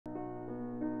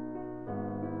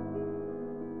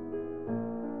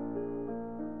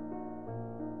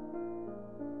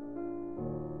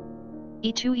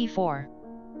e2 e4,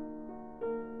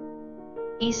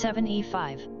 e7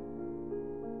 e5,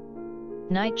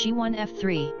 knight g1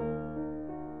 f3,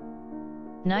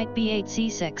 knight b8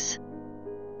 c6,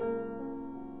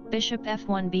 bishop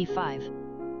f1 b5,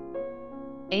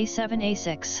 a7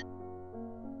 a6,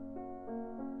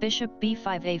 bishop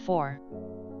b5 a4,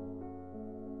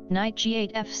 knight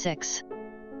g8 f6,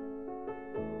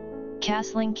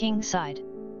 castling king side,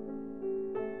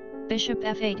 bishop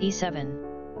f8 e7,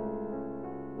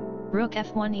 rook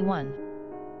f1 e1,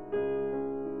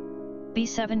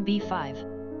 b7 b5,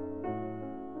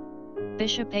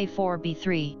 bishop a4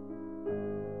 b3,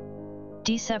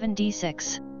 d7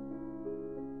 d6,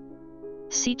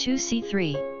 c2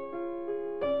 c3,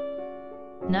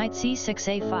 knight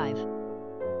c6 a5,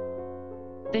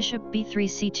 bishop b3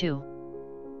 c2,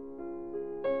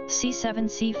 c7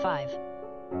 c5,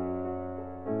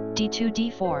 d2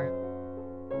 d4,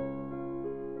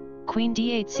 queen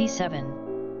d8 c7,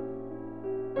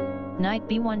 knight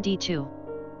b1 d2,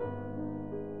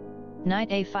 knight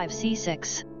a5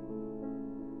 c6,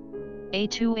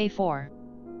 a2 a4,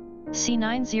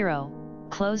 c9 0,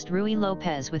 closed Ruy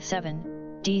Lopez with 7,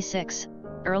 d6,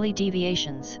 early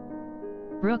deviations.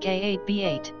 Rook a8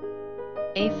 b8,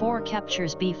 a4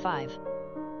 captures b5,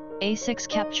 a6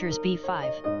 captures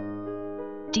b5,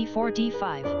 d4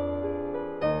 d5,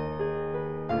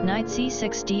 knight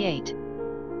c6 d8,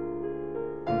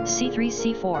 c3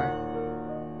 c4,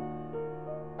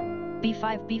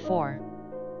 b5 b4,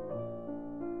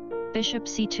 bishop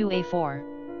c2 a4,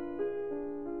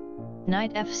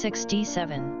 knight f6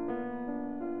 d7,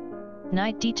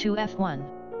 knight d2 f1,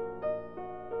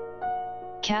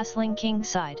 castling king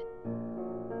side,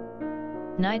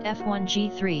 knight f1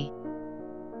 g3,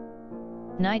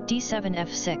 knight d7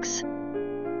 f6,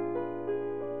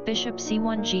 bishop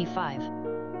c1 g5,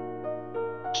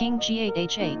 king g8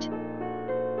 h8,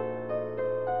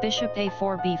 bishop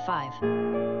a4 b5,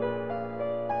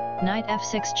 knight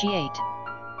f6 g8,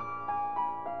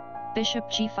 bishop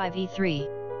g5 e3,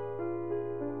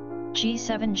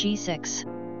 g7 g6,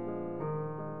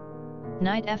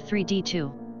 knight f3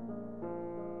 d2,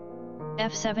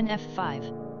 f7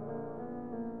 f5,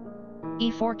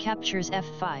 e4 captures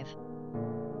f5,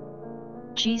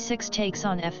 g6 takes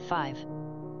on f5,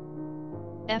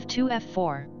 f2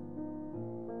 f4,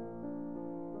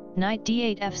 knight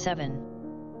d8 f7,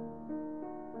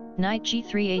 knight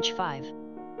g3 h5,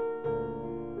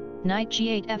 knight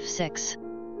g8 f6,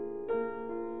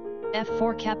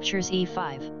 f4 captures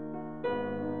e5,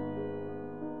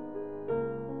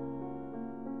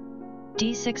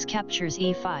 d6 captures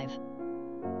e5,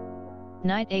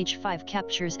 knight h5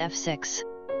 captures f6,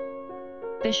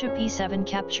 bishop e7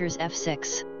 captures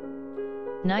f6,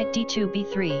 knight d2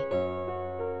 b3,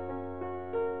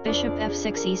 bishop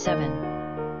f6 e7,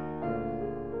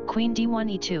 queen d1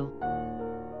 e2,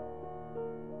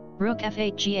 rook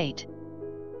f8 g8,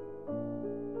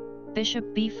 bishop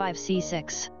b5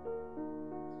 c6,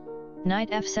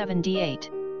 knight f7 d8,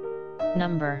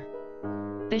 number,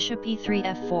 bishop e3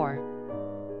 f4,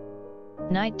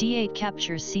 knight d8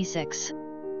 captures c6,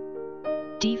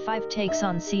 d5 takes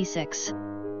on c6,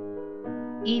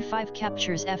 e5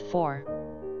 captures f4,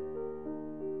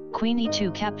 queen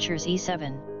e2 captures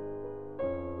e7,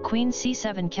 queen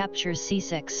c7 captures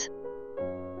c6,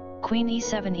 queen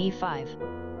e7 e5,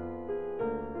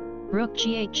 rook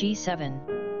g8 g7,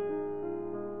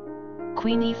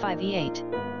 queen e5 e8,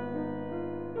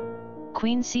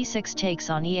 queen c6 takes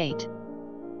on e8,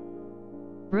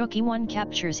 rook e1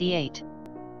 captures e8,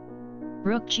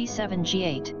 rook g7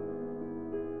 g8,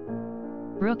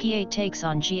 rook e8 takes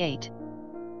on g8,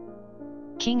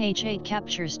 king h8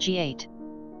 captures g8,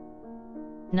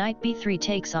 knight b3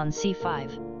 takes on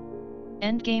c5,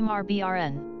 endgame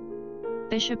RBRN,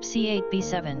 bishop c8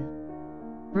 b7,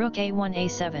 rook a1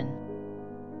 a7,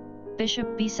 bishop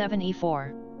b7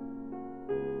 e4,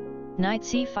 knight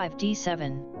c5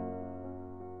 d7,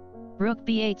 rook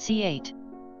b8 c8,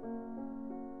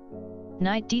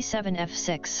 knight d7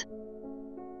 f6,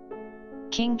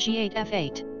 king g8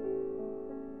 f8,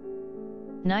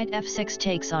 knight f6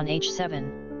 takes on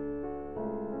h7,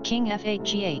 king f8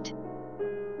 g8,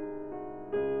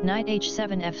 knight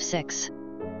h7 f6,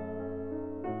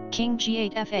 king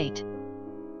g8 f8,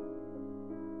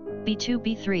 b2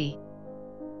 b3,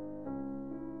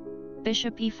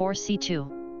 bishop e4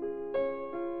 c2,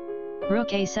 rook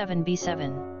a7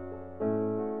 b7,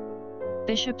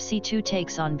 bishop c2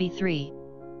 takes on b3,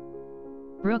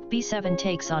 rook b7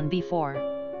 takes on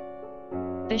b4,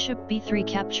 bishop b3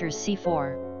 captures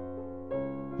c4,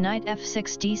 knight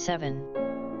f6 d7,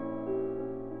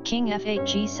 king f8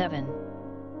 g7,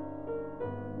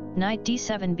 knight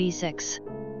d7 b6,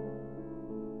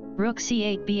 Rook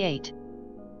c8 b8.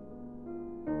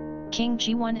 King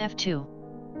g1 f2.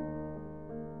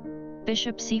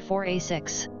 Bishop c4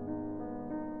 a6.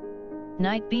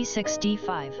 Knight b6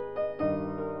 d5.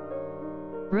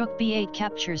 Rook b8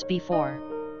 captures b4.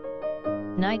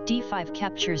 Knight d5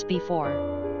 captures b4.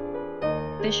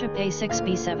 Bishop a6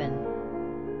 b7.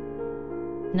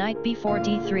 Knight b4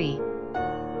 d3.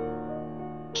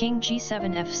 King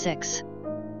g7 f6.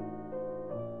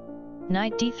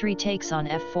 Knight d3 takes on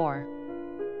f4.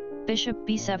 Bishop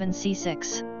b7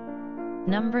 c6.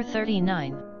 Number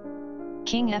 39.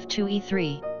 King f2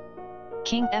 e3.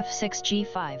 King f6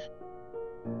 g5.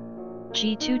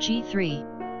 g2 g3.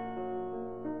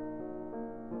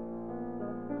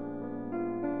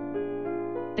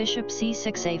 Bishop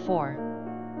c6 a4.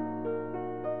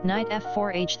 Knight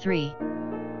f4 h3.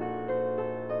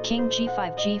 King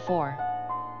g5 g4.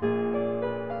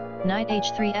 Knight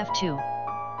h3 f2.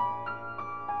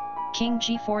 King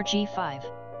g4 g5.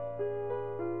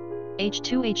 h2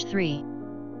 h3.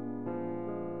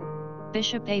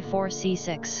 Bishop a4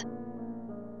 c6.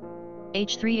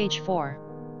 h3 h4.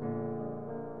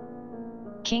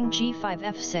 King g5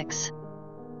 f6.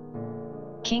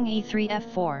 King e3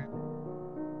 f4.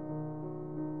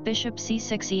 Bishop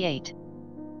c6 e8.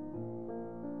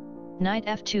 Knight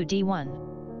f2 d1.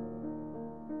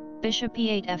 Bishop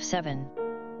e8 f7.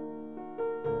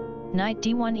 Knight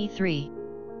d1 e3.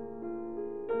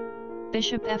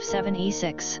 Bishop f7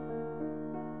 e6.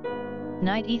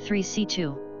 Knight e3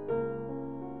 c2.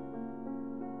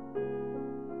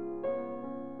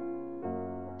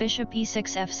 Bishop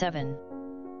e6 f7.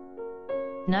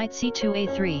 Knight c2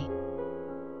 a3.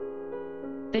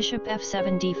 Bishop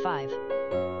f7 d5.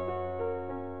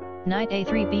 Knight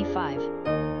a3 b5.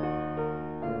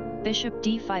 Bishop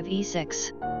d5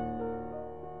 e6.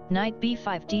 Knight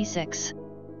b5 d6.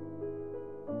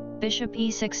 Bishop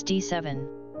e6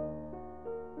 d7.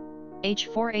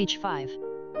 h4 h5.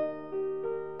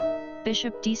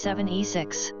 Bishop d7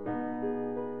 e6.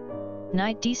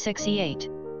 Knight d6 e8.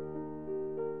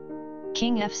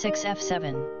 King f6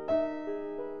 f7.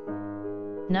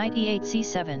 Knight e8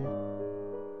 c7.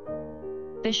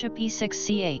 Bishop e6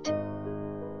 c8.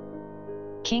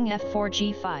 King f4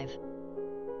 g5.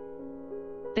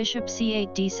 Bishop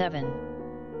c8 d7.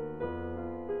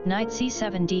 Knight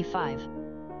c7 d5.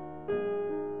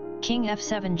 King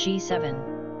f7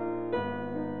 g7.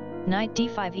 Knight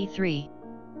d5 e3.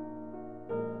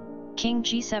 King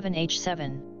g7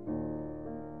 h7.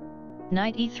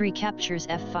 Knight e3 captures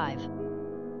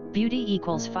f5. Beauty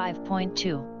equals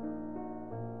 5.2.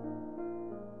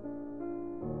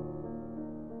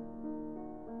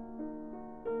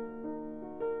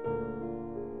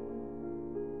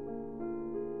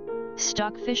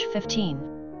 Stockfish 15.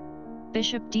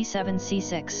 Bishop d7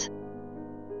 c6.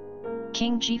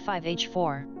 King g5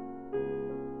 h4.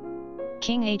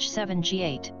 King h7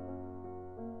 g8.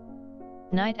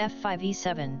 Knight f5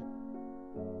 e7.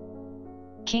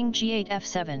 King g8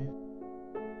 f7.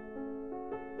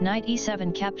 Knight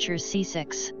e7 captures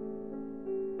c6.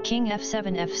 King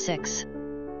f7 f6.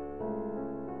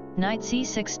 Knight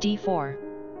c6 d4.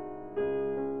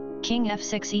 King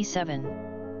f6 e7.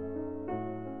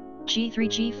 g3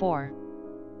 g4.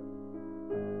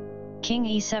 King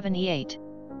e7 e8.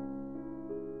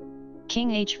 King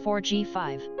h4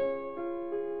 g5.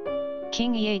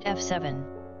 King e8 f7.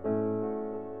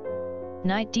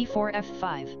 Knight d4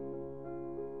 f5.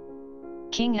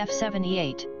 King f7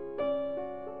 e8.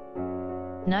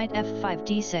 Knight f5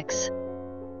 d6.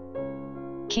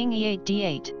 King e8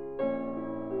 d8.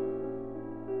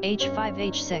 h5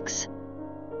 h6.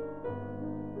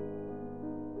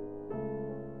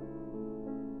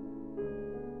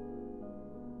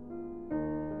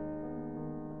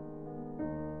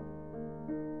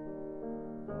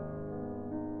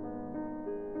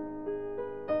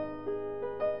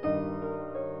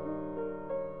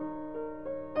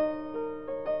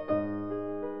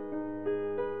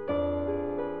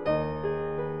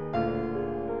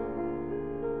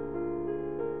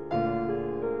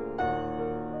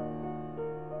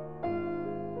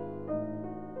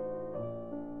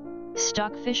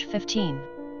 Stockfish 15.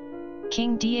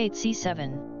 King d8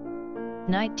 c7.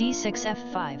 Knight d6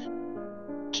 f5.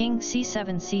 King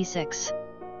c7 c6.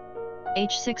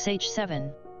 h6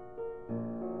 h7.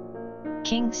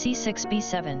 King c6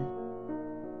 b7.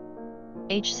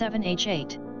 h7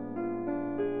 h8.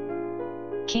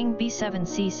 King b7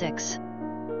 c6.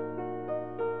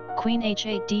 Queen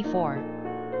h8 d4.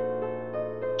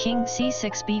 King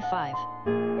c6 b5.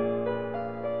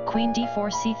 Queen d4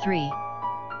 c3.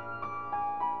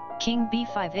 King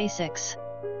b5 a6.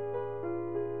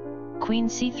 Queen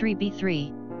c3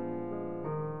 b3.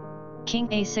 King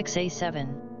a6 a7.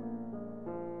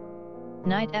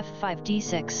 Knight f5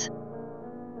 d6.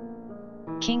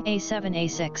 King a7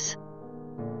 a6.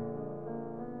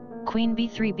 Queen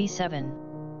b3 b7.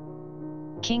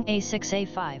 King a6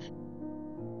 a5.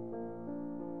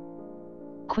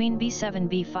 Queen b7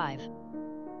 b5.